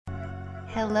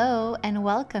Hello and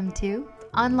welcome to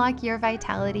Unlock Your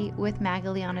Vitality with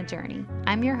Magali on a Journey.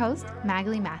 I'm your host,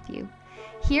 Magali Matthew.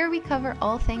 Here we cover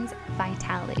all things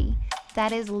vitality,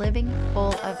 that is living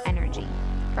full of energy.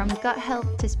 From gut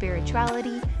health to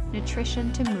spirituality,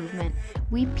 nutrition to movement,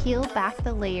 we peel back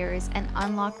the layers and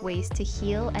unlock ways to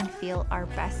heal and feel our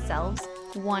best selves,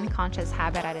 one conscious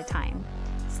habit at a time.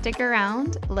 Stick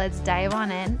around, let's dive on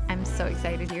in. I'm so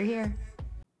excited you're here.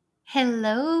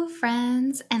 Hello,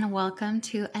 friends, and welcome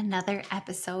to another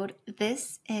episode.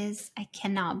 This is, I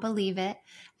cannot believe it,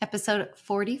 episode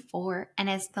 44, and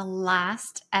it's the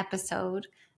last episode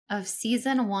of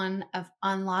season 1 of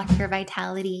Unlock Your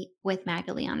Vitality with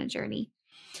Magali on a Journey.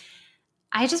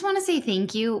 I just want to say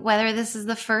thank you, whether this is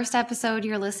the first episode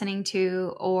you're listening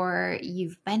to, or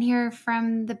you've been here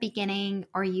from the beginning,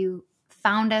 or you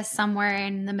found us somewhere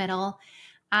in the middle.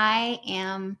 I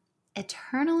am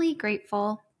eternally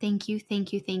grateful. Thank you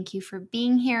for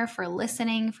being here, for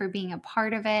listening, for being a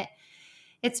part of it.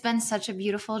 It's been such a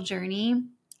beautiful journey.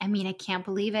 I mean, I can't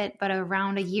believe it, but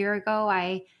around a year ago,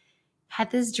 I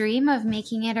had this dream of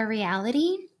making it a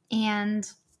reality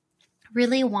and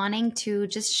really wanting to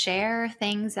just share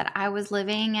things that I was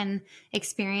living and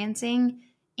experiencing,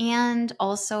 and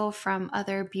also from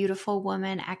other beautiful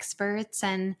women experts,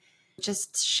 and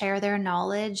just share their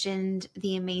knowledge and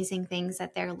the amazing things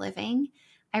that they're living.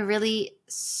 I really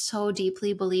so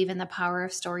deeply believe in the power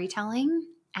of storytelling,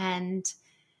 and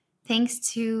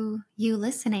thanks to you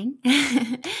listening,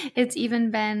 it's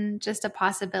even been just a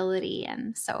possibility.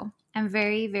 And so I'm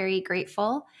very, very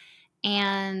grateful.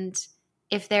 And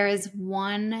if there is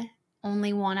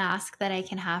only one ask that I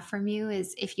can have from you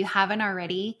is, if you haven't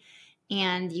already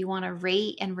and you want to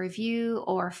rate and review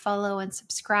or follow and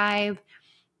subscribe,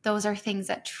 those are things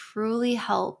that truly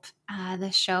help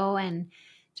the show and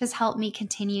just help me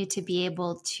continue to be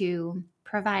able to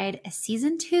provide a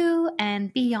season 2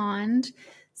 and beyond.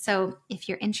 So if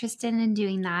you're interested in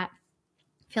doing that,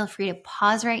 feel free to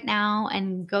pause right now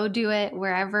and go do it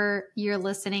wherever you're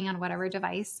listening on whatever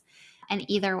device. And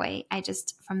either way, I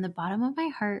just, from the bottom of my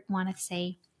heart, want to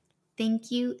say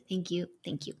thank you.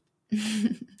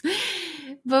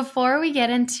 Before we get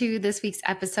into this week's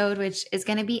episode, which is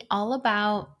going to be all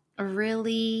about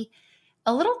really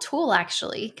a little tool,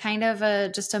 actually, kind of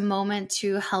just a moment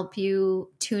to help you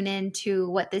tune into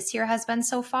what this year has been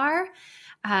so far,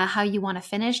 how you want to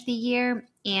finish the year,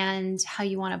 and how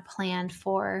you want to plan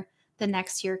for the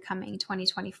next year coming,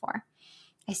 2024.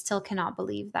 I still cannot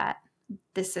believe that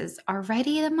this is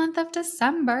already the month of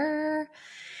December.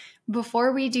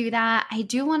 Before we do that, I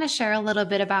do want to share a little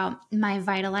bit about my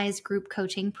Vitalize group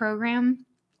coaching program,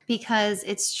 because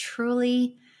it's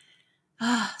truly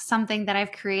something that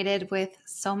I've created with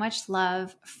so much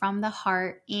love from the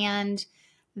heart, and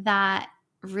that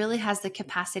really has the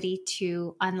capacity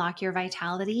to unlock your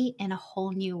vitality in a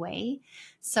whole new way.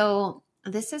 So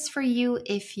this is for you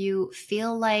if you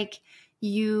feel like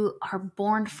you are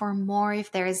born for more,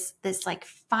 if there's this like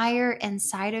fire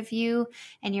inside of you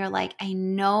and you're like, I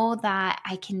know that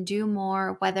I can do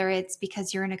more, whether it's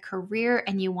because you're in a career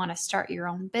and you want to start your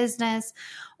own business,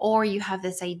 or you have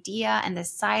this idea and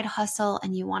this side hustle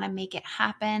and you want to make it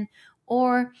happen,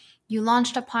 or you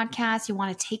launched a podcast, you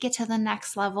want to take it to the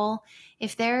next level.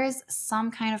 If there is some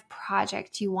kind of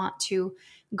project you want to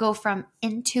go from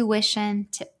intuition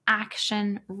to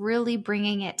action, really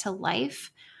bringing it to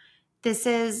life, this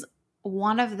is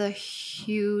one of the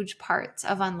huge parts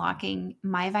of unlocking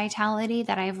my vitality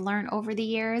that I've learned over the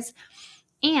years.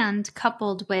 And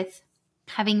coupled with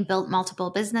having built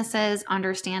multiple businesses,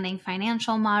 understanding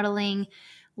financial modeling,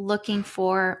 looking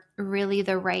for really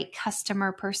the right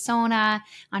customer persona,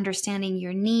 understanding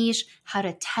your niche, how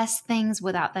to test things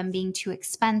without them being too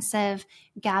expensive,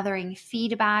 gathering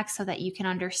feedback so that you can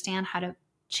understand how to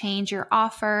change your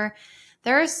offer.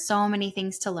 There are so many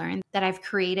things to learn that I've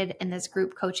created in this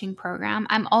group coaching program.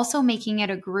 I'm also making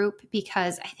it a group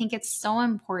because I think it's so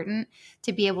important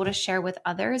to be able to share with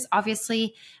others.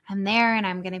 Obviously, I'm there and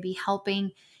I'm going to be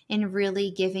helping in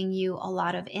really giving you a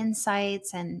lot of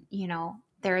insights, and,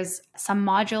 there's some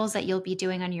modules that you'll be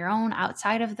doing on your own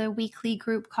outside of the weekly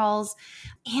group calls,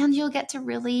 and you'll get to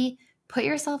really put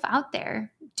yourself out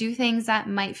there, do things that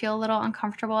might feel a little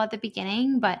uncomfortable at the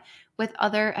beginning, but with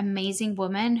other amazing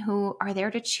women who are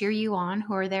there to cheer you on,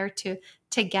 who are there to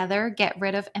together get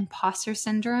rid of imposter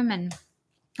syndrome and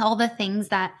all the things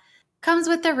that comes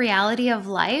with the reality of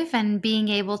life and being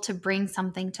able to bring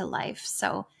something to life.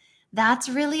 So that's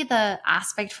really the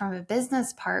aspect from a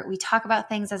business part. We talk about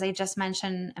things, as I just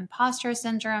mentioned, imposter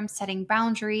syndrome, setting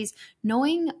boundaries,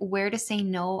 knowing where to say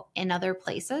no in other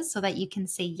places so that you can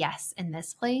say yes in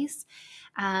this place.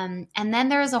 And then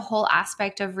there's a whole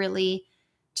aspect of really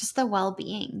just the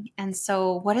well-being. And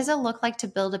so what does it look like to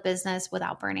build a business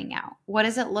without burning out? What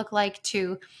does it look like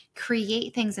to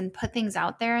create things and put things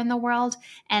out there in the world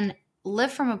and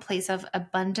live from a place of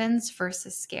abundance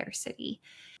versus scarcity?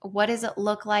 What does it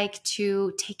look like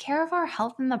to take care of our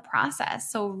health in the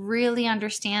process? So really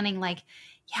understanding like,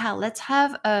 yeah, let's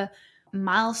have a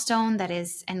milestone that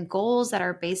is and goals that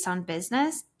are based on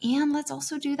business. And let's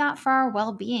also do that for our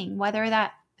well-being, whether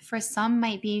that for some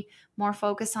might be more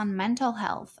focused on mental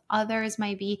health, others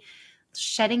might be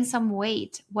shedding some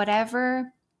weight,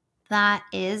 whatever that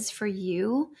is for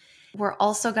you. We're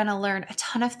also going to learn a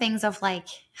ton of things of like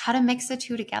how to mix the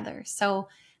two together. So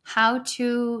how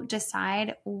to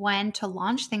decide when to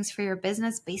launch things for your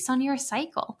business based on your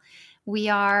cycle. We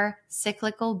are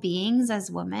cyclical beings as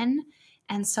women.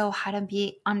 And so how to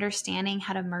be understanding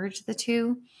how to merge the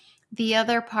two. The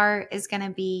other part is going to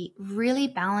be really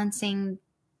balancing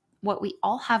what we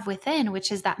all have within,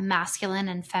 which is that masculine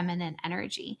and feminine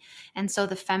energy. And so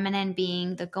the feminine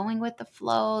being the going with the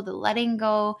flow, the letting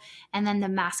go, and then the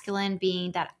masculine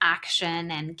being that action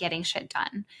and getting shit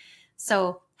done.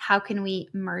 So how can we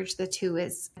merge the two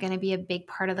is going to be a big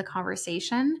part of the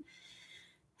conversation.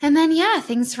 And then, yeah,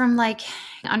 things from like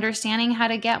understanding how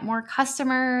to get more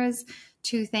customers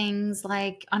to things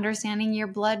like understanding your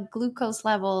blood glucose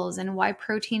levels and why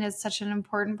protein is such an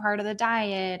important part of the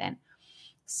diet and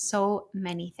so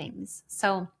many things.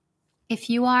 So if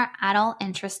you are at all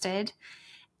interested,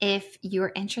 if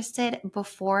you're interested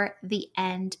before the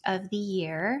end of the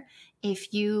year,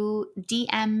 if you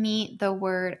DM me the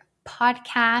word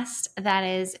podcast, that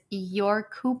is your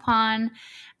coupon.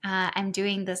 I'm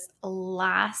doing this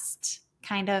last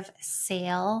kind of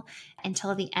sale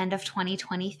until the end of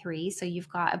 2023. So you've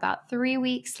got about 3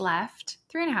 weeks left,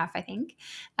 3.5, I think,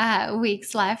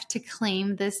 weeks left to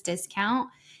claim this discount.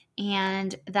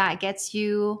 And that gets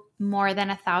you more than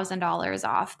 $1,000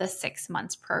 off the 6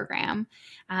 months program.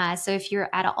 So if you're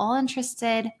at all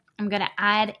interested, I'm going to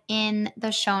add in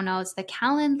the show notes the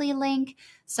Calendly link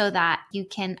so that you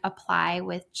can apply,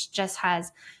 which just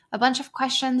has a bunch of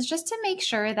questions just to make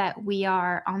sure that we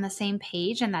are on the same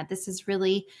page and that this is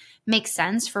really makes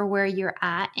sense for where you're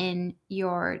at in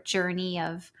your journey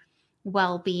of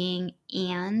well-being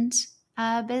and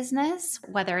business,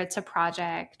 whether it's a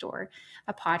project or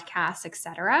a podcast,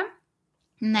 etc.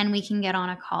 And then we can get on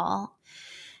a call.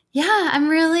 Yeah, I'm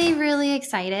really, really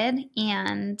excited.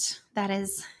 And that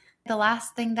is the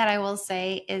last thing that I will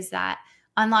say is that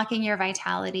unlocking your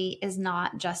vitality is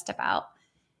not just about,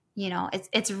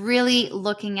 it's really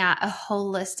looking at a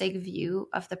holistic view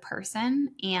of the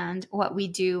person, and what we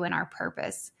do and our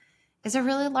purpose is a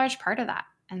really large part of that.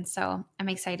 And so I'm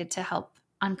excited to help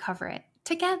uncover it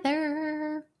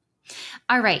together.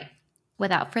 All right,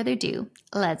 without further ado,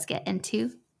 let's get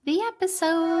into the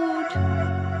episode.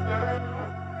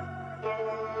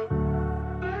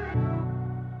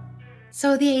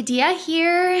 So the idea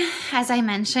here, as I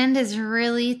mentioned, is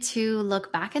really to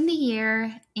look back in the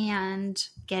year and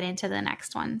get into the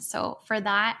next one. So for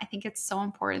that, I think it's so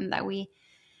important that we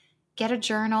get a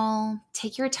journal,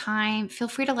 take your time, feel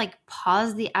free to like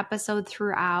pause the episode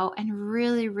throughout and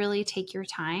really, really take your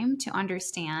time to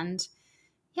understand,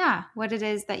 what it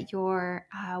is that you're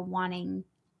wanting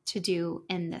to do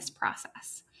in this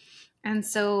process. And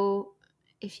so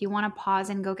if you want to pause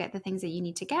and go get the things that you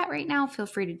need to get right now, feel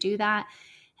free to do that.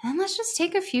 And then let's just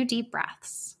take a few deep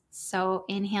breaths. So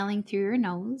inhaling through your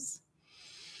nose,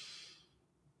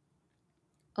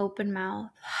 open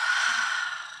mouth.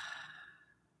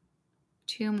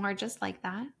 2 more just like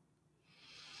that.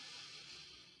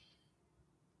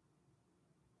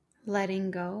 Letting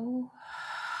go.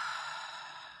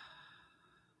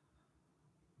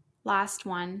 Last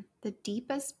one, the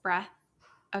deepest breath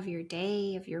of your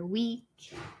day, of your week.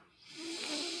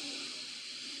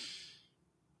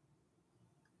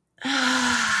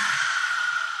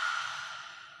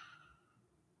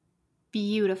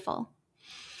 Beautiful.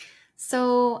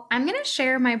 So I'm going to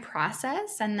share my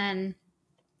process, and then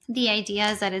the idea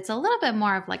is that it's a little bit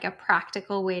more of like a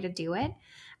practical way to do it.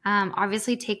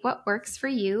 Obviously, take what works for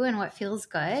you and what feels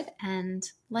good and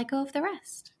let go of the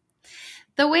rest.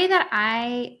 The way that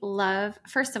I love,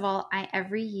 first of all, I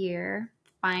every year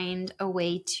find a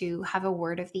way to have a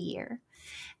word of the year.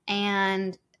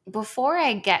 And before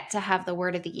I get to have the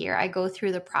word of the year, I go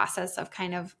through the process of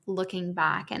kind of looking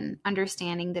back and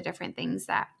understanding the different things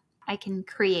that I can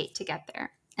create to get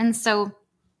there. And so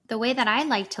the way that I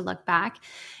like to look back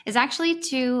is actually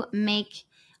to make,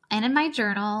 and in my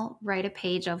journal, write a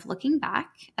page of looking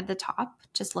back at the top,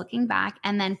 just looking back,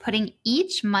 and then putting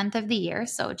each month of the year,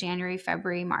 so January,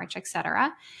 February, March,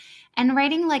 etc., and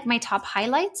writing like my top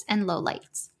highlights and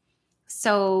lowlights.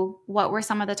 So what were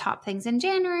some of the top things in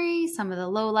January, some of the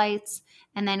lowlights,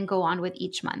 and then go on with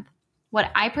each month.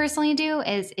 What I personally do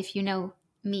is, if you know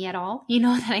me at all, you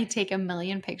know that I take a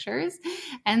million pictures.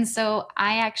 And so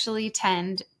I actually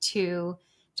tend to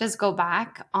just go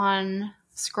back on,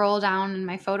 scroll down in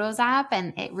my photos app,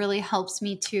 and it really helps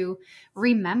me to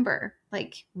remember,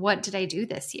 like, what did I do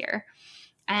this year?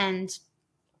 And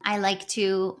I like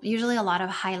to, usually a lot of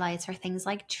highlights are things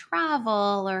like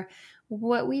travel or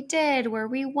what we did, where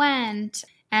we went,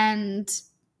 and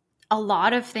a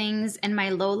lot of things in my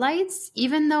lowlights,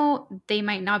 even though they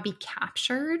might not be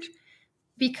captured,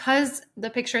 because the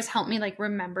pictures help me like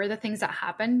remember the things that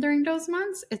happened during those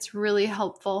months, it's really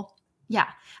helpful. Yeah.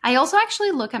 I also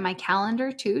actually look at my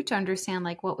calendar too to understand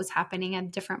like what was happening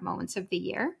at different moments of the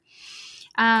year.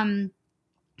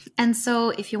 And so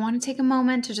if you want to take a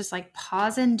moment to just like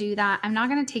pause and do that, I'm not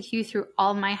going to take you through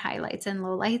all my highlights and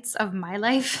lowlights of my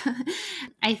life.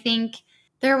 I think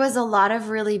there was a lot of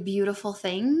really beautiful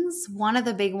things. One of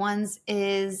the big ones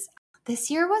is this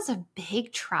year was a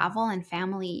big travel and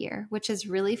family year, which is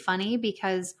really funny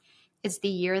because it's the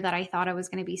year that I thought I was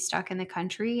going to be stuck in the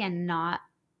country and not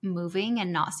moving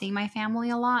and not seeing my family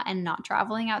a lot and not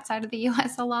traveling outside of the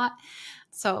US a lot.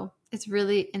 So it's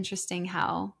really interesting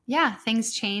how, yeah,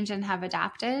 things change and have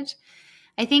adapted.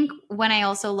 I think when I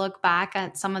also look back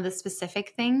at some of the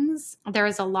specific things, there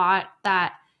is a lot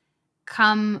that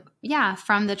come, yeah,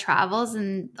 from the travels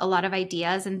and a lot of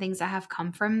ideas and things that have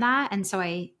come from that. And so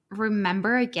I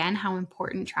remember again how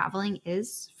important traveling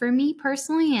is for me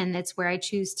personally. And it's where I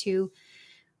choose to,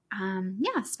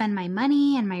 spend my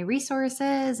money and my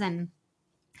resources. And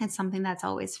it's something that's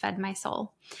always fed my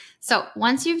soul. So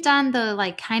once you've done the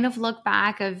like kind of look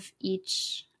back of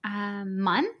each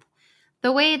month,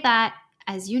 the way that,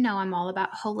 as you know, I'm all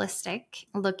about holistic,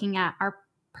 looking at our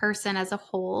person as a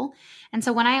whole. And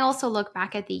so when I also look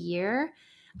back at the year,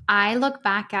 I look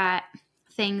back at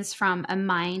things from a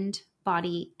mind,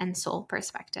 body, and soul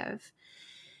perspective.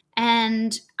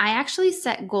 And I actually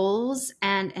set goals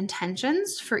and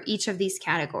intentions for each of these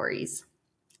categories.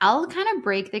 I'll kind of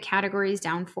break the categories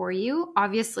down for you.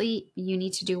 Obviously, you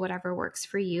need to do whatever works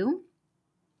for you.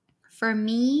 For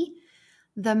me,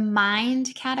 the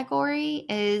mind category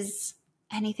is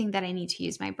anything that I need to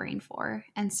use my brain for.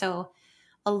 And so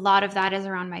a lot of that is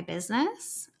around my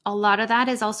business. A lot of that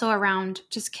is also around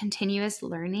just continuous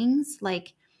learnings.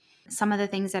 Like some of the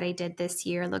things that I did this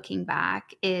year looking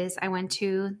back is I went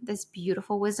to this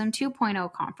beautiful Wisdom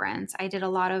 2.0 conference. I did a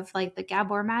lot of like the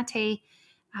Gabor Mate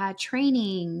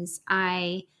trainings.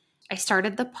 I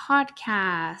started the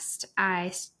podcast.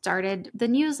 I started the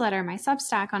newsletter, my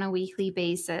Substack on a weekly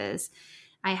basis.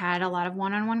 I had a lot of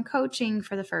one-on-one coaching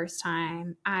for the first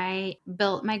time. I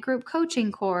built my group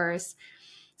coaching course.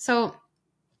 So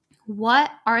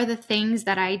what are the things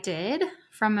that I did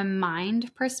from a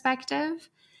mind perspective?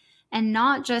 And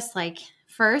not just like,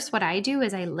 first, what I do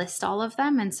is I list all of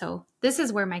them. And so this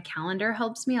is where my calendar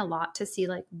helps me a lot to see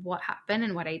like what happened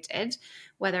and what I did,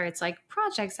 whether it's like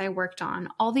projects I worked on,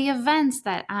 all the events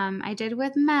that I did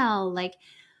with Mel, like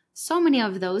so many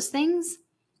of those things.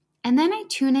 And then I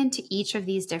tune into each of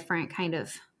these different kind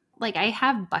of, like I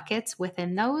have buckets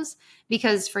within those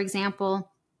because, for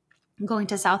example, going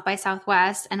to South by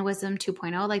Southwest and Wisdom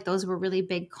 2.0, like those were really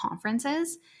big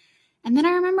conferences. And then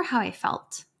I remember how I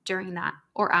felt during that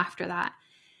or after that.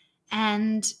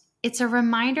 And it's a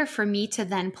reminder for me to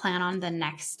then plan on the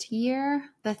next year,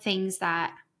 the things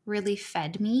that really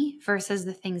fed me versus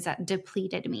the things that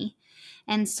depleted me.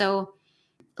 And so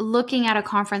looking at a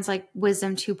conference like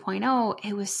Wisdom 2.0,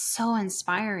 it was so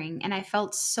inspiring. And I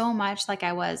felt so much like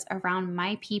I was around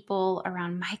my people,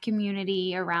 around my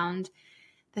community, around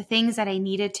the things that I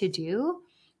needed to do.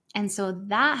 And so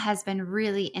that has been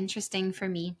really interesting for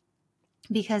me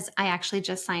because I actually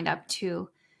just signed up to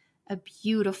a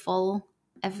beautiful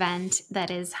event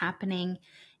that is happening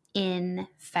in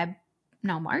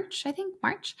March, I think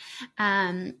March,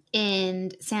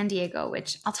 in San Diego,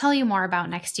 which I'll tell you more about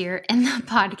next year in the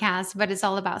podcast, but it's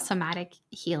all about somatic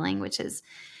healing, which is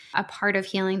a part of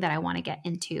healing that I want to get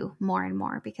into more and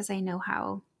more because I know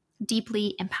how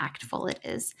deeply impactful it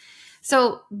is.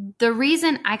 So the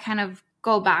reason I kind of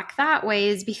go back that way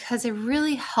is because it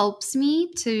really helps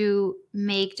me to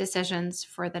make decisions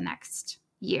for the next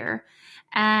year.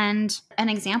 And an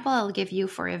example I'll give you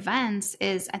for events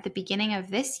is at the beginning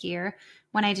of this year,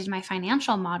 when I did my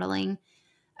financial modeling,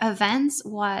 events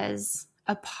was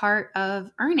a part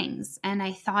of earnings. And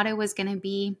I thought it was going to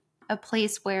be a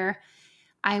place where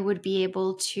I would be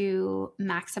able to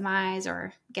maximize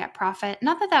or get profit.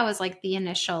 Not that that was like the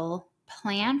initial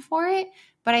plan for it,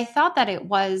 but I thought that it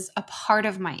was a part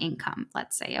of my income,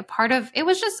 let's say, it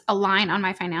was just a line on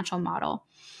my financial model.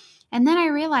 And then I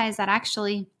realized that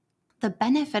actually the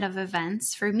benefit of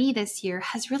events for me this year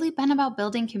has really been about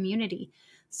building community.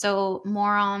 So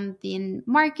more on the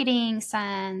marketing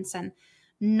sense and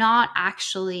not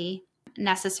actually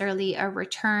necessarily a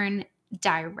return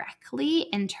directly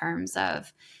in terms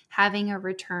of having a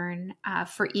return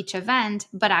for each event,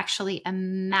 but actually a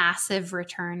massive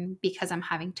return because I'm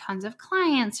having tons of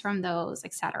clients from those,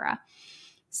 etc.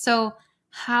 So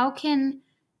how can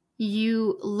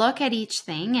you look at each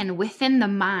thing and within the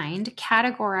mind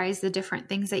categorize the different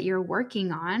things that you're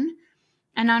working on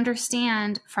and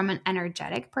understand from an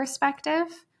energetic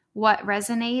perspective what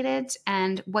resonated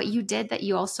and what you did that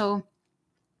you also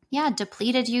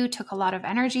depleted you, took a lot of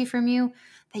energy from you,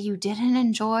 that you didn't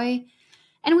enjoy.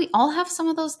 And we all have some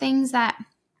of those things that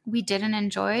we didn't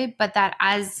enjoy, but that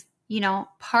as,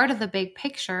 part of the big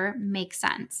picture makes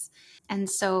sense. And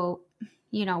so,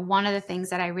 one of the things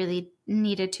that I really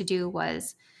needed to do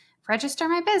was register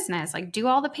my business, like do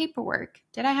all the paperwork.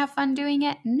 Did I have fun doing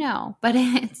it? No, but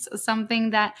it's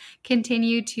something that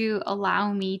continued to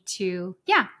allow me to,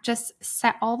 just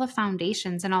set all the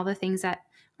foundations and all the things that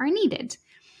are needed.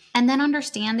 And then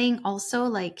understanding also,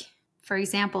 like, for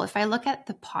example, if I look at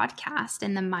the podcast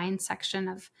in the mind section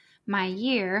of my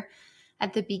year,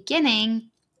 at the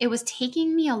beginning, it was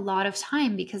taking me a lot of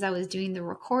time because I was doing the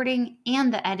recording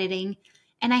and the editing,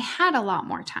 and I had a lot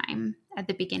more time at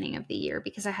the beginning of the year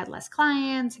because I had less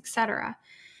clients, etc.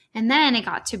 And then it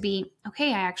got to be,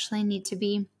 okay, I actually need to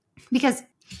be, because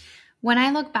when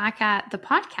I look back at the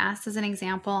podcast as an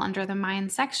example under the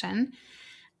mind section,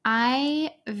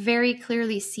 I very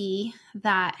clearly see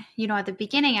that, at the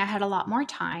beginning I had a lot more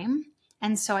time.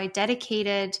 And so I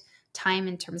dedicated time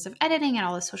in terms of editing and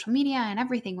all the social media and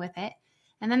everything with it.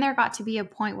 And then there got to be a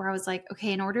point where I was like,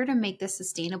 okay, in order to make this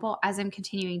sustainable as I'm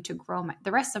continuing to grow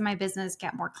the rest of my business,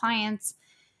 get more clients,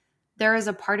 there is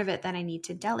a part of it that I need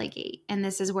to delegate. And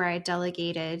this is where I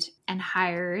delegated and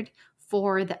hired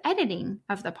for the editing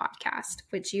of the podcast,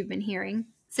 which you've been hearing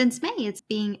since May. It's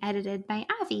being edited by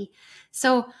Avi.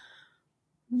 So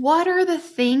what are the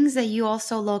things that you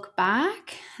also look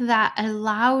back that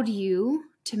allowed you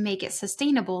to make it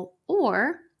sustainable?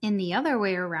 Or in the other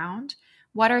way around,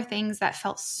 what are things that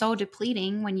felt so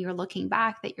depleting when you're looking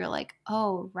back that you're like,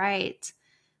 oh, right,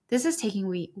 this is taking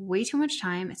way too much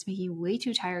time. It's making me way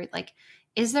too tired. Like,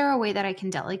 is there a way that I can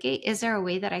delegate? Is there a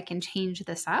way that I can change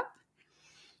this up?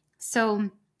 So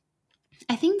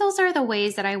I think those are the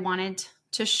ways that I wanted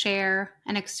to share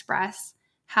and express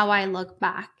how I look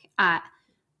back at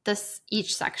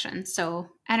each section.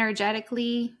 So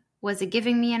energetically, was it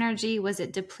giving me energy? Was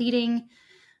it depleting?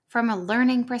 From a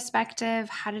learning perspective,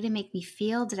 how did it make me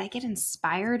feel? Did I get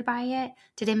inspired by it?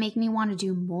 Did it make me want to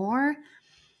do more?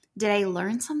 Did I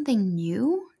learn something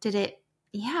new? Did it,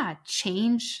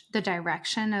 change the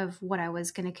direction of what I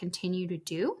was going to continue to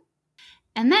do?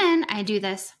 And then I do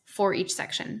this for each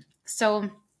section. So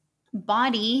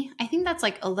body, I think that's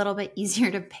like a little bit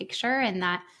easier to picture in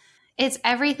that it's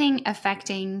everything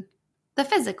affecting the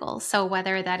physical. So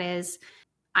whether that is,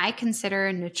 I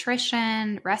consider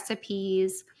nutrition,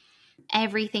 recipes,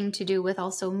 everything to do with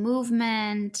also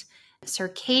movement,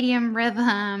 circadian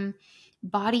rhythm,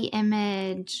 body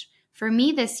image. For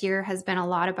me this year has been a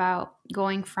lot about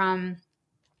going from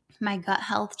my gut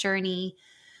health journey.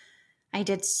 I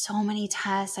did so many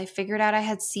tests. I figured out I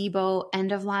had SIBO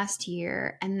end of last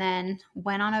year, and then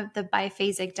went on the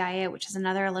biphasic diet, which is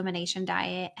another elimination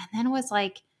diet, and then was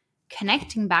like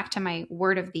connecting back to my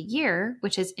word of the year,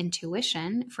 which is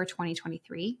intuition for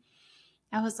 2023.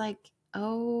 I was like,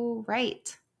 oh,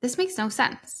 right. This makes no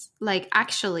sense. Like,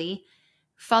 actually,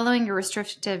 following a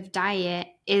restrictive diet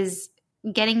is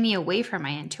getting me away from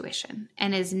my intuition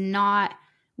and is not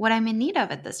what I'm in need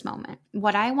of at this moment.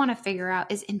 What I want to figure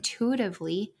out is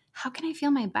intuitively, how can I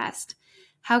feel my best?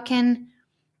 How can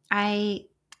I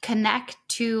connect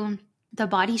to the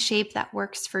body shape that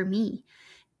works for me?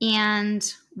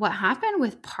 And what happened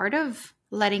with part of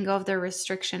letting go of the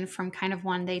restriction from kind of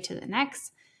one day to the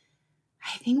next,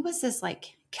 I think was this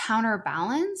like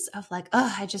counterbalance of like,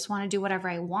 oh, I just want to do whatever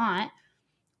I want,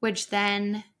 which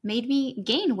then made me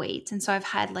gain weight. And so I've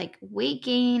had like weight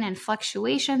gain and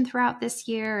fluctuation throughout this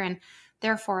year, and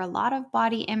therefore a lot of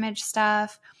body image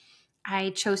stuff.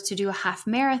 I chose to do a half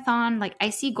marathon. Like, I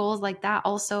see goals like that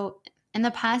also in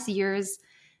the past years.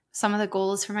 Some of the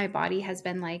goals for my body has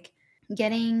been like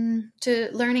getting to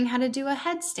learning how to do a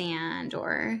headstand,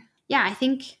 or I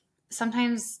think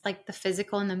sometimes like the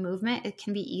physical and the movement, it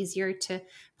can be easier to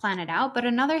plan it out. But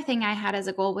another thing I had as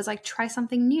a goal was like try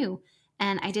something new.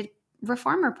 And I did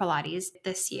reformer Pilates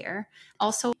this year.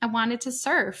 Also, I wanted to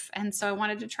surf. And so I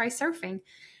wanted to try surfing.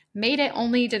 Made it,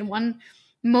 only did one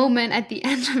moment at the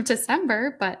end of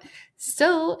December, but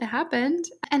still it happened.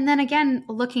 And then again,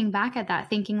 looking back at that,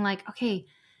 thinking like, okay,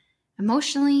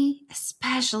 emotionally,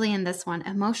 especially in this one,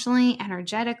 emotionally,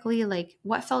 energetically, like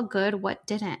what felt good, what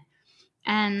didn't.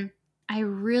 And I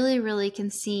really, really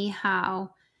can see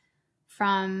how,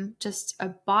 from just a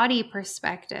body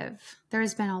perspective,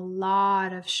 there's been a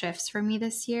lot of shifts for me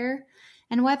this year.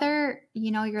 And whether,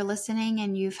 you're listening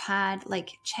and you've had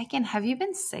like check in, have you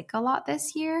been sick a lot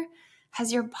this year?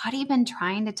 Has your body been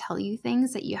trying to tell you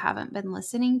things that you haven't been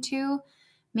listening to?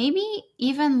 Maybe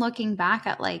even looking back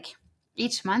at like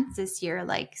each month this year,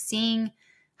 like seeing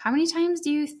how many times do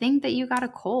you think that you got a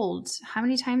cold? How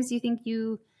many times do you think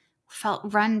you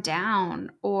felt run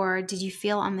down? Or did you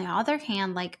feel, on the other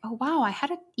hand, like, oh wow,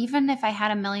 even if I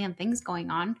had a million things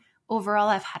going on, overall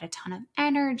I've had a ton of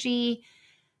energy?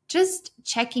 Just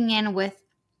checking in with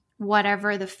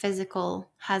whatever the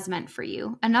physical has meant for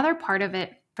you. Another part of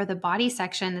it for the body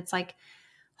section, it's like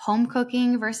home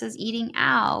cooking versus eating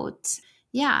out.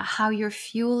 Yeah, how you're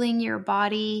fueling your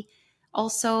body.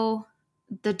 Also,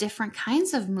 the different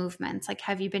kinds of movements. Like,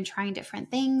 have you been trying different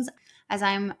things? As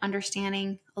I'm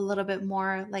understanding a little bit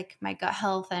more like my gut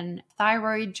health and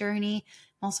thyroid journey,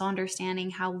 I'm also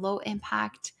understanding how low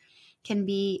impact can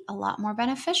be a lot more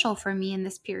beneficial for me in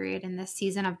this period, in this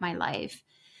season of my life.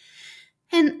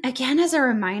 And again, as a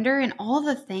reminder, in all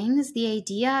the things, the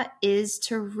idea is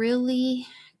to really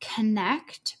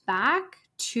connect back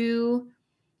to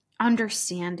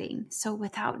understanding. So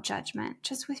without judgment,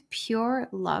 just with pure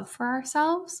love for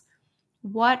ourselves,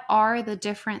 what are the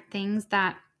different things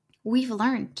that we've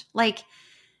learned? Like,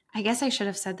 I guess I should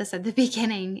have said this at the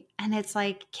beginning. And it's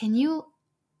like, can you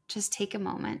just take a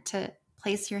moment to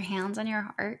place your hands on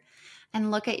your heart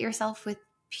and look at yourself with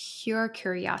pure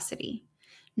curiosity?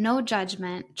 No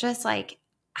judgment, just like,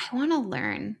 I want to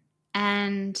learn.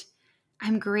 And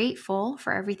I'm grateful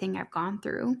for everything I've gone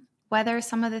through, whether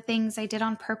some of the things I did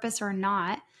on purpose or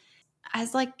not,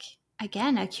 as like,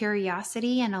 again, a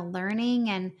curiosity and a learning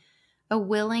and a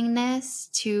willingness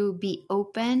to be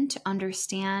open to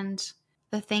understand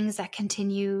the things that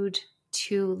continued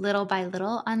to little by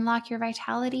little unlock your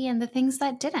vitality and the things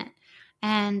that didn't.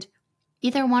 And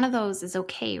either one of those is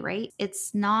okay, right?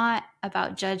 It's not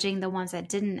about judging the ones that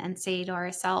didn't and say to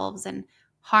ourselves and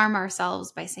harm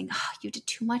ourselves by saying, oh, you did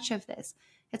too much of this.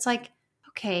 It's like,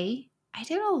 okay, I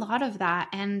did a lot of that,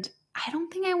 and I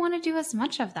don't think I want to do as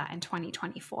much of that in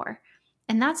 2024.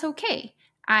 And that's okay.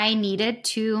 I needed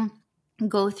to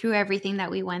go through everything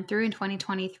that we went through in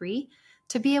 2023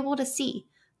 to be able to see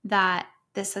that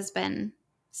this has been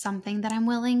something that I'm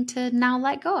willing to now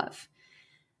let go of.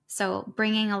 So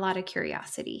bringing a lot of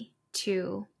curiosity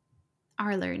to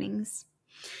our learnings.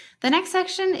 The next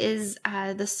section is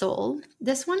the soul.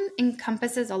 This one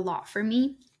encompasses a lot for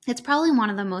me. It's probably one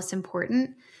of the most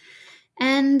important.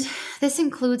 And this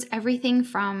includes everything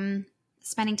from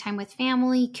spending time with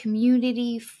family,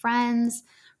 community, friends,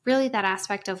 really that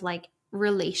aspect of like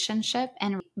relationship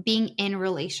and being in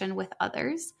relation with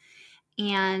others.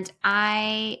 And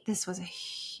this was a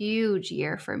huge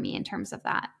year for me in terms of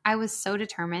that. I was so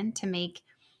determined to make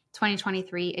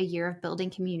 2023 a year of building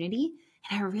community,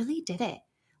 and I really did it.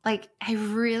 Like, I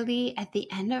really, at the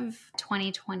end of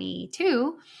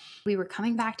 2022, we were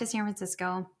coming back to San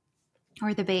Francisco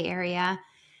or the Bay Area,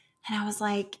 and I was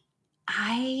like,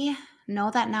 I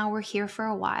know that now we're here for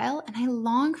a while, and I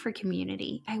long for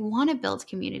community. I want to build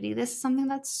community. This is something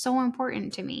that's so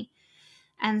important to me.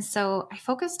 And so I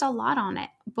focused a lot on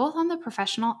it, both on the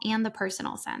professional and the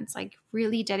personal sense, like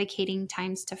really dedicating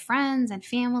times to friends and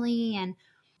family and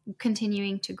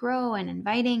continuing to grow and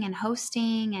inviting and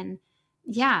hosting. And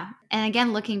yeah. And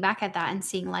again, looking back at that and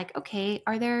seeing like, okay,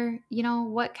 are there,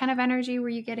 what kind of energy were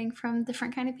you getting from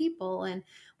different kind of people and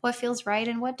what feels right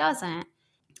and what doesn't?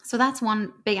 So that's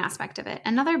one big aspect of it.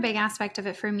 Another big aspect of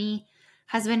it for me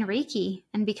has been Reiki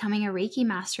and becoming a Reiki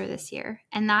master this year.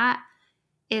 And that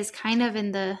is kind of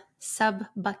in the sub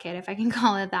bucket, if I can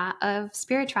call it that, of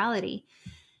spirituality.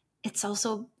 It's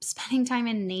also spending time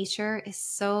in nature is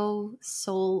so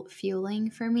soul fueling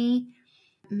for me.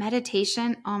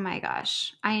 Meditation, oh my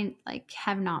gosh, I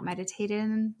have not meditated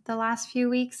in the last few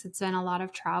weeks. It's been a lot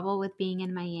of travel with being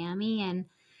in Miami, and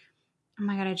oh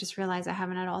my God, I just realized I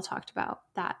haven't at all talked about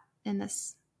that in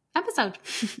this episode.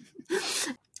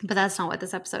 But that's not what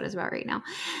this episode is about right now.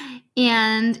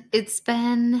 And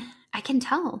I can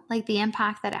tell like the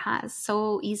impact that it has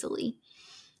so easily.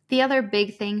 The other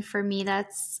big thing for me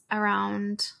that's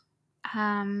around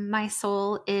My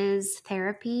soul is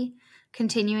therapy,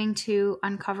 continuing to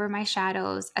uncover my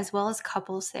shadows, as well as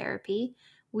couples therapy.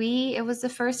 It was the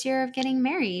first year of getting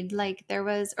married,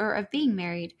 or of being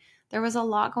married. There was a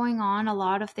lot going on, a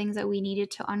lot of things that we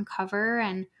needed to uncover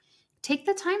and take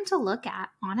the time to look at,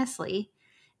 honestly.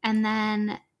 And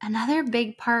then another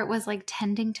big part was like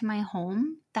tending to my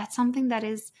home. That's something that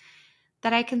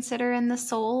I consider in the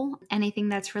soul, anything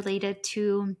that's related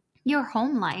to your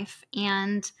home life.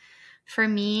 And for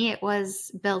me, it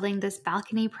was building this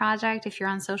balcony project. If you're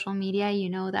on social media, you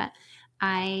know that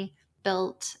I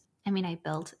built,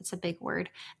 it's a big word.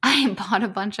 I bought a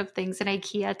bunch of things at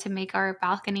IKEA to make our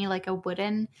balcony like a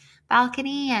wooden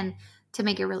balcony and to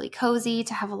make it really cozy,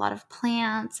 to have a lot of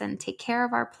plants and take care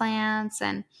of our plants.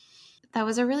 And that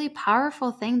was a really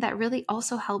powerful thing that really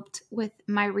also helped with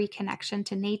my reconnection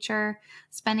to nature,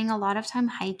 spending a lot of time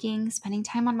hiking, spending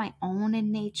time on my own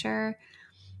in nature,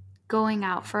 going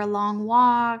out for long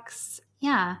walks.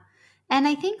 Yeah. And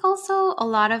I think also a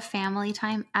lot of family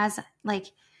time I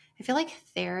feel like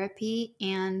therapy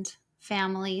and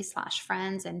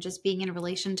family/friends and just being in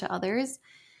relation to others.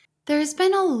 There's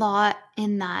been a lot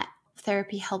in that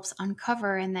therapy helps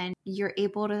uncover, and then you're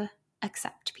able to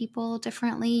accept people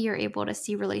differently. You're able to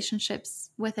see relationships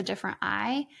with a different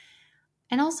eye.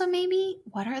 And also, maybe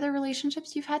what are the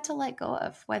relationships you've had to let go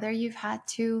of? Whether you've had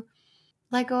to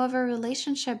let go of a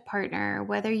relationship partner,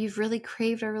 whether you've really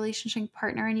craved a relationship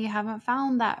partner and you haven't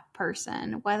found that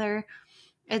person, whether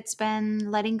it's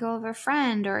been letting go of a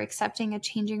friend or accepting a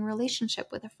changing relationship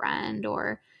with a friend,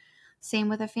 or same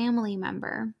with a family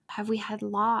member. Have we had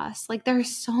loss? Like, there are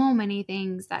so many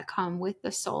things that come with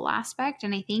the soul aspect.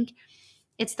 And I think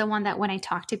it's the one that when I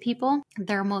talk to people,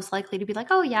 they're most likely to be like,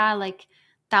 oh, yeah, like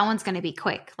that one's going to be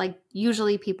quick. Like,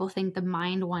 usually people think the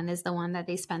mind one is the one that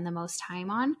they spend the most time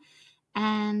on.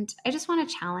 And I just want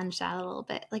to challenge that a little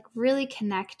bit, like really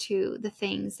connect to the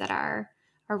things that are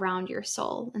around your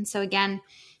soul. And so, again,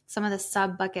 some of the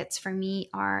sub buckets for me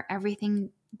are everything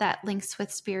that links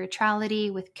with spirituality,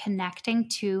 with connecting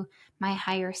to my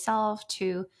higher self,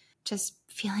 to just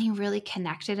feeling really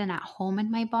connected and at home in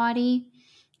my body.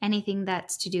 Anything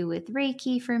that's to do with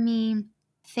Reiki for me,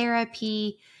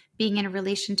 therapy, being in a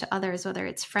relation to others, whether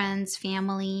it's friends,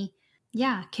 family,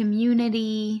 yeah,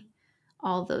 community,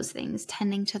 all those things,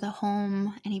 tending to the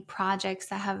home, any projects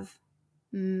that have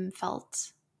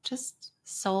felt just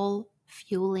soul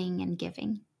fueling and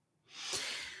giving.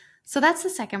 So that's the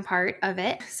second part of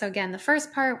it. So again, the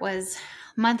first part was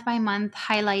month by month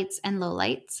highlights and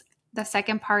lowlights. The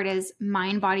second part is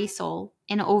mind, body, soul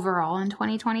in overall in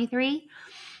 2023.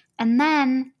 And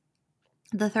then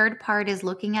the third part is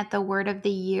looking at the word of the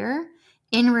year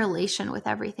in relation with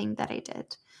everything that I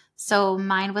did. So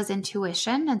mine was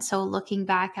intuition. And so looking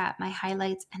back at my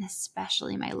highlights and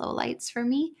especially my lowlights for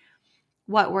me,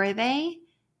 what were they?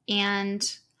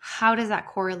 And how does that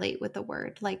correlate with the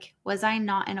word? Like, was I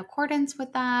not in accordance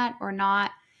with that or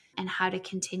not? And how to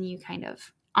continue kind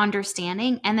of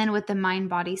understanding. And then with the mind,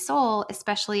 body, soul,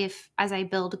 especially if as I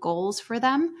build goals for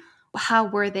them, how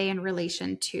were they in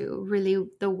relation to really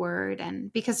the word?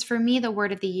 And because for me, the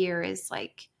word of the year is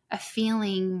like a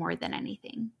feeling more than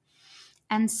anything.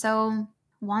 And so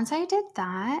once I did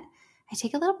that, I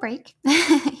take a little break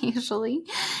usually.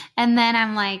 And then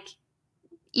I'm like,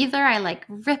 either I like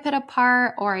rip it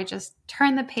apart or I just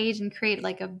turn the page and create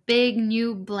like a big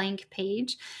new blank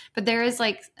page. But there is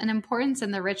like an importance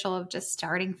in the ritual of just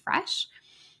starting fresh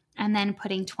and then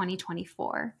putting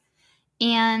 2024.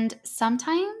 And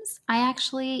sometimes I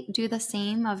actually do the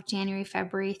same of January,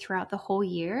 February throughout the whole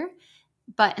year.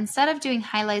 But instead of doing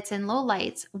highlights and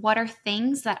lowlights, what are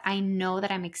things that I know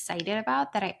that I'm excited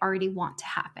about that I already want to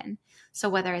happen? So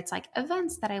whether it's like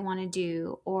events that I want to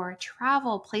do or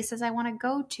travel, places I want to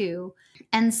go to.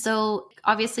 And so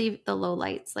obviously the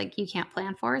lowlights, like you can't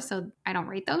plan for, so I don't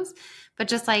rate those. But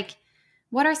just like,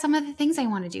 what are some of the things I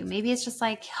want to do? Maybe it's just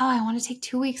like, oh, I want to take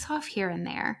 2 weeks off here and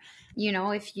there. You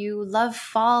know, if you love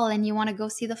fall and you want to go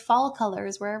see the fall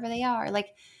colors wherever they are,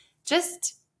 like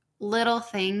just little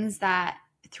things that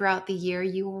throughout the year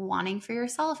you were wanting for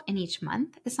yourself in each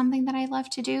month is something that I love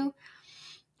to do.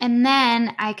 And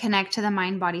then I connect to the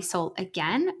mind, body, soul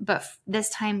again, but this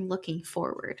time looking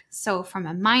forward. So from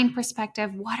a mind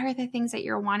perspective, what are the things that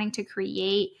you're wanting to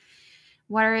create?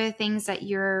 What are the things that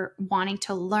you're wanting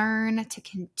to learn,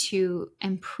 to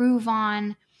improve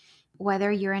on?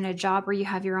 Whether you're in a job or you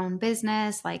have your own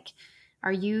business, like,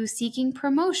 are you seeking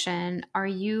promotion? Are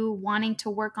you wanting to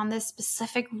work on this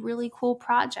specific really cool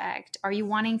project? Are you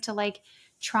wanting to like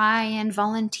try and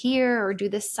volunteer or do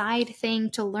this side thing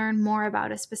to learn more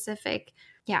about a specific,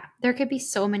 yeah, there could be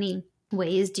so many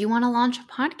ways. Do you want to launch a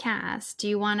podcast? Do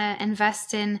you want to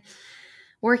invest in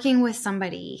working with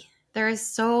somebody? There is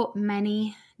so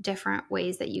many different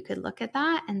ways that you could look at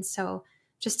that. And so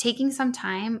just taking some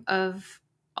time of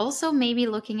also maybe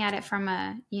looking at it from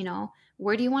a,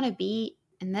 where do you want to be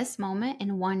in this moment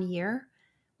in 1 year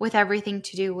with everything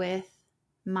to do with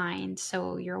mind?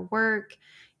 So your work,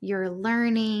 your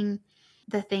learning,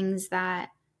 the things that,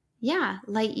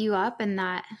 light you up and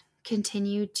that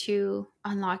continue to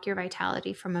unlock your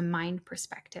vitality from a mind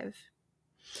perspective.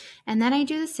 And then I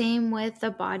do the same with the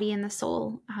body and the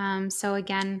soul. So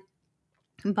again,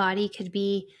 body could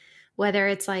be whether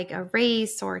it's like a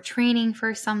race or training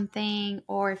for something,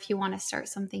 or if you want to start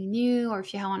something new, or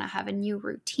if you want to have a new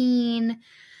routine,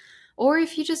 or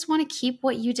if you just want to keep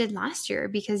what you did last year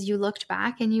because you looked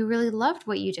back and you really loved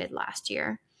what you did last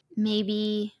year.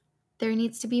 Maybe there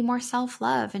needs to be more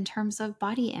self-love in terms of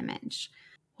body image.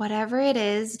 Whatever it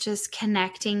is, just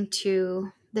connecting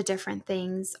to the different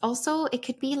things. Also, it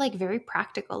could be like very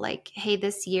practical. Like, hey,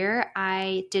 this year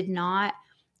I did not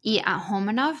eat at home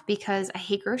enough because I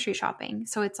hate grocery shopping.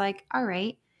 So it's like, all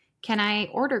right, can I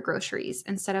order groceries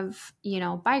instead of,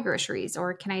 buy groceries?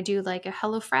 Or can I do like a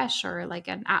HelloFresh or like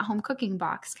an at-home cooking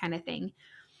box kind of thing?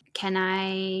 Can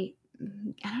I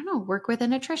don't know, work with a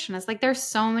nutritionist? Like there's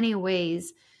so many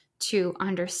ways to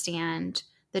understand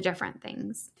the different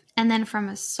things. And then from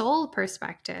a soul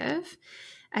perspective,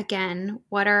 again,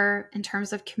 what are, in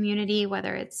terms of community,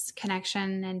 whether it's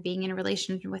connection and being in a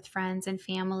relationship with friends and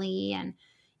family and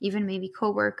even maybe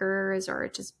coworkers or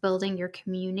just building your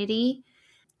community.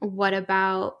 What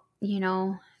about,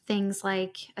 things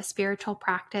like a spiritual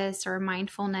practice or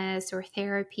mindfulness or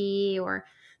therapy, or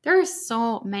there are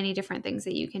so many different things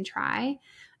that you can try.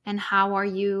 And how are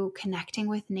you connecting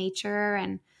with nature?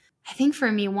 And I think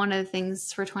for me, one of the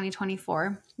things for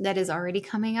 2024 that is already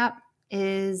coming up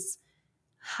is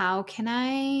how can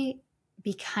I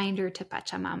be kinder to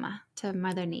Pachamama, to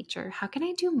Mother Nature? How can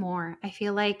I do more? I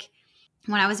feel like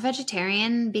when I was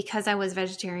vegetarian, because I was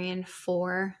vegetarian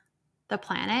for the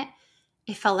planet,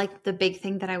 it felt like the big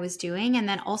thing that I was doing. And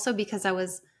then also because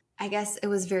I guess it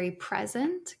was very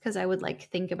present because I would like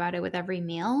think about it with every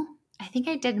meal. I think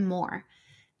I did more.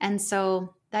 And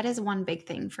so that is one big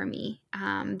thing for me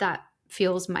that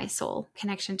fuels my soul,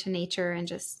 connection to nature and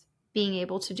just being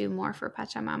able to do more for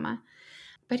Pachamama.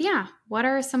 But yeah, what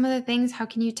are some of the things? How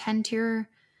can you tend to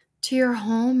your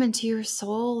home and to your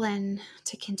soul and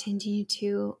to continue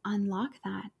to unlock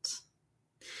that?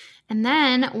 And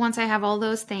then once I have all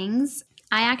those things,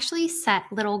 I actually set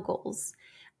little goals.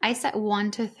 I set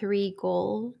 1 to 3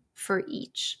 goals for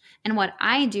each. And what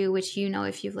I do, which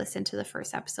if you've listened to the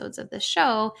first episodes of the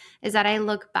show, is that I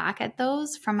look back at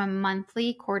those from a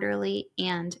monthly, quarterly,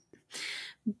 and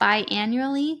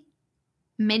biannually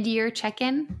mid-year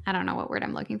check-in. I don't know what word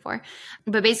I'm looking for.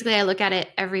 But basically I look at it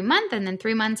every month and then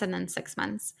 3 months and then 6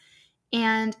 months.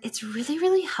 And it's really,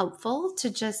 really helpful to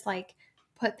just like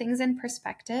put things in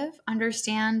perspective,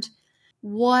 understand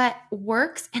what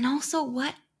works and also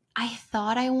what I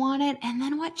thought I wanted and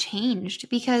then what changed.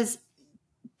 Because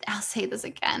I'll say this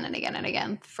again and again and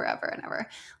again, forever and ever.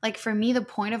 Like for me, the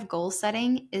point of goal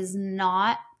setting is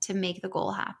not to make the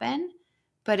goal happen,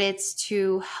 but it's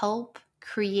to help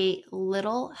create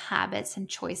little habits and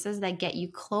choices that get you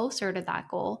closer to that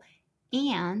goal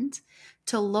and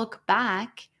to look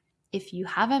back if you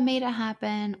haven't made it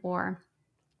happen or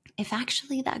if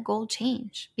actually that goal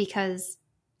changed, because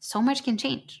so much can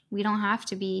change. We don't have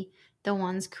to be the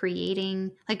ones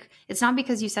creating, like it's not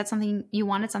because you said something, you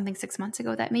wanted something 6 months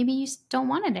ago that maybe you don't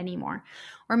want it anymore,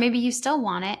 or maybe you still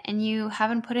want it and you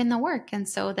haven't put in the work. And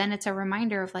so then it's a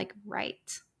reminder of like, right,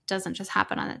 it doesn't just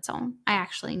happen on its own. I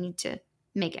actually need to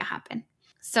make it happen.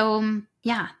 So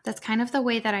yeah, that's kind of the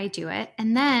way that I do it.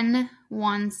 And then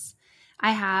once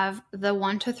I have the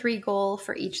 1 to 3 goal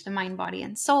for each, the mind, body,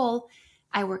 and soul,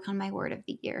 I work on my word of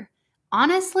the year.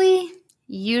 Honestly,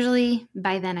 usually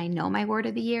by then I know my word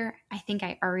of the year. I think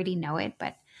I already know it,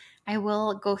 but I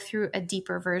will go through a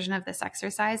deeper version of this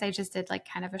exercise. I just did like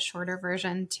kind of a shorter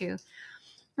version to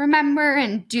remember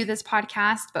and do this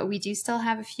podcast, but we do still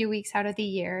have a few weeks out of the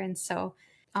year. And so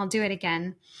I'll do it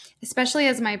again, especially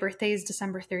as my birthday is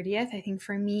December 30th. I think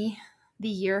for me, the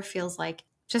year feels like,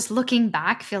 just looking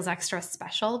back feels extra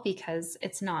special because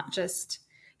it's not just,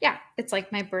 it's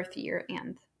like my birth year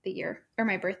and the year, or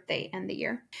my birthday and the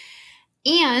year.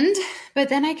 But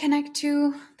then I connect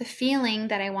to the feeling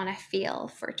that I want to feel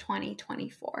for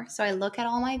 2024. So I look at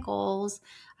all my goals,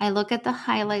 I look at the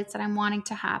highlights that I'm wanting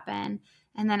to happen,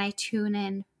 and then I tune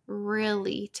in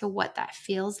really to what that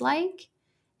feels like.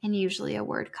 and usually a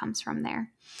word comes from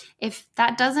there. If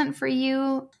that doesn't for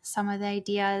you, some of the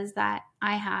ideas that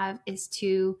I have is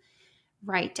to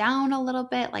write down a little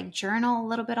bit, like journal a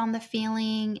little bit on the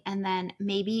feeling, and then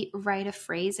maybe write a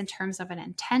phrase in terms of an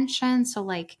intention. So,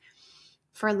 like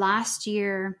for last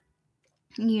year,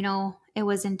 it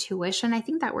was intuition. I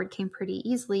think that word came pretty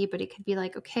easily, but it could be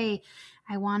like, okay,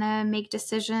 I want to make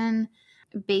decision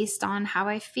based on how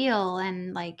I feel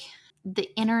and like the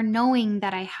inner knowing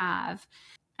that I have.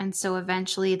 And so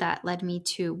eventually that led me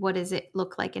to, what does it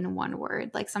look like in one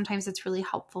word? Like sometimes it's really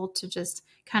helpful to just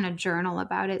kind of journal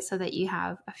about it so that you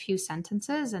have a few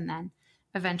sentences, and then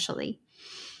eventually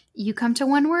you come to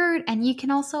one word, and you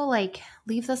can also like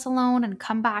leave this alone and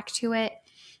come back to it.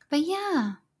 But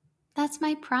yeah, that's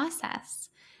my process.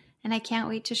 And I can't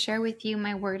wait to share with you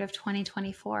my word of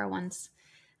 2024 once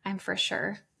I'm for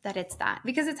sure that it's that.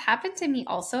 Because it's happened to me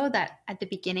also that at the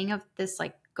beginning of this,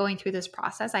 like going through this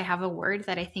process, I have a word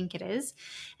that I think it is.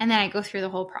 And then I go through the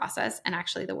whole process and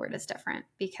actually the word is different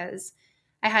because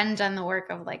I hadn't done the work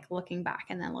of like looking back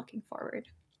and then looking forward.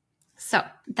 So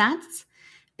that's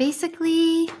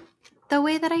basically the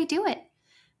way that I do it.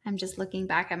 I'm just looking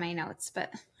back at my notes,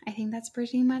 but I think that's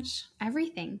pretty much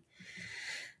everything.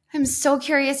 I'm so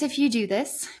curious if you do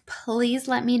this. Please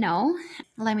let me know.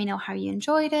 Let me know how you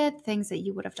enjoyed it, things that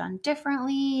you would have done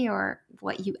differently, or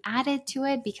what you added to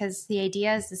it, because the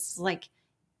idea is this is like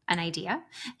an idea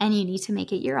and you need to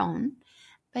make it your own.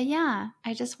 But yeah,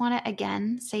 I just want to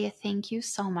again say a thank you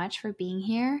so much for being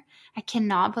here. I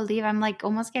cannot believe, I'm like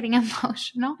almost getting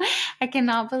emotional. I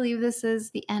cannot believe this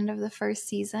is the end of the first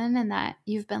season and that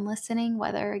you've been listening,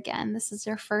 whether again, this is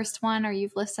your first one or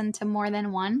you've listened to more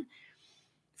than one.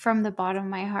 From the bottom of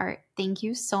my heart, thank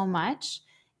you so much.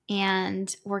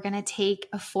 And we're going to take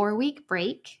a 4-week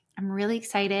break. I'm really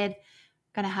excited.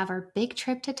 Going to have our big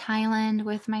trip to Thailand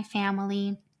with my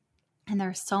family. And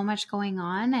there's so much going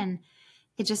on. And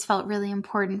it just felt really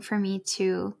important for me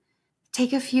to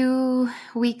take a few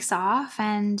weeks off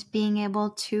and being able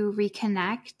to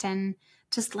reconnect and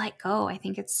just let go. I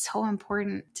think it's so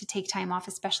important to take time off,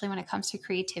 especially when it comes to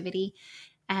creativity.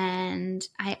 And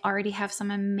I already have some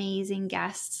amazing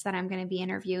guests that I'm going to be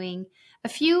interviewing, a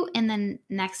few in the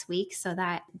next week, so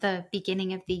that the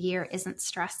beginning of the year isn't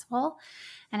stressful.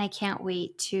 And I can't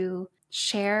wait to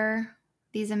share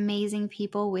these amazing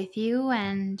people with you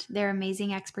and their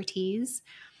amazing expertise.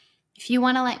 If you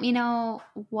want to let me know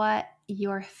what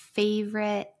your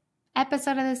favorite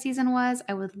episode of the season was,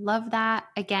 I would love that.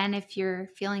 Again, if you're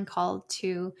feeling called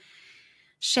to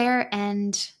share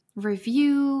and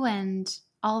review and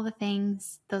all the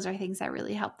things, those are things that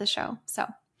really help the show. So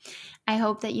I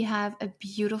hope that you have a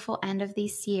beautiful end of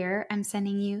this year. I'm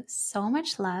sending you so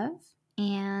much love,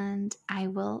 and I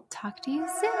will talk to you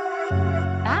soon.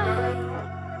 Bye.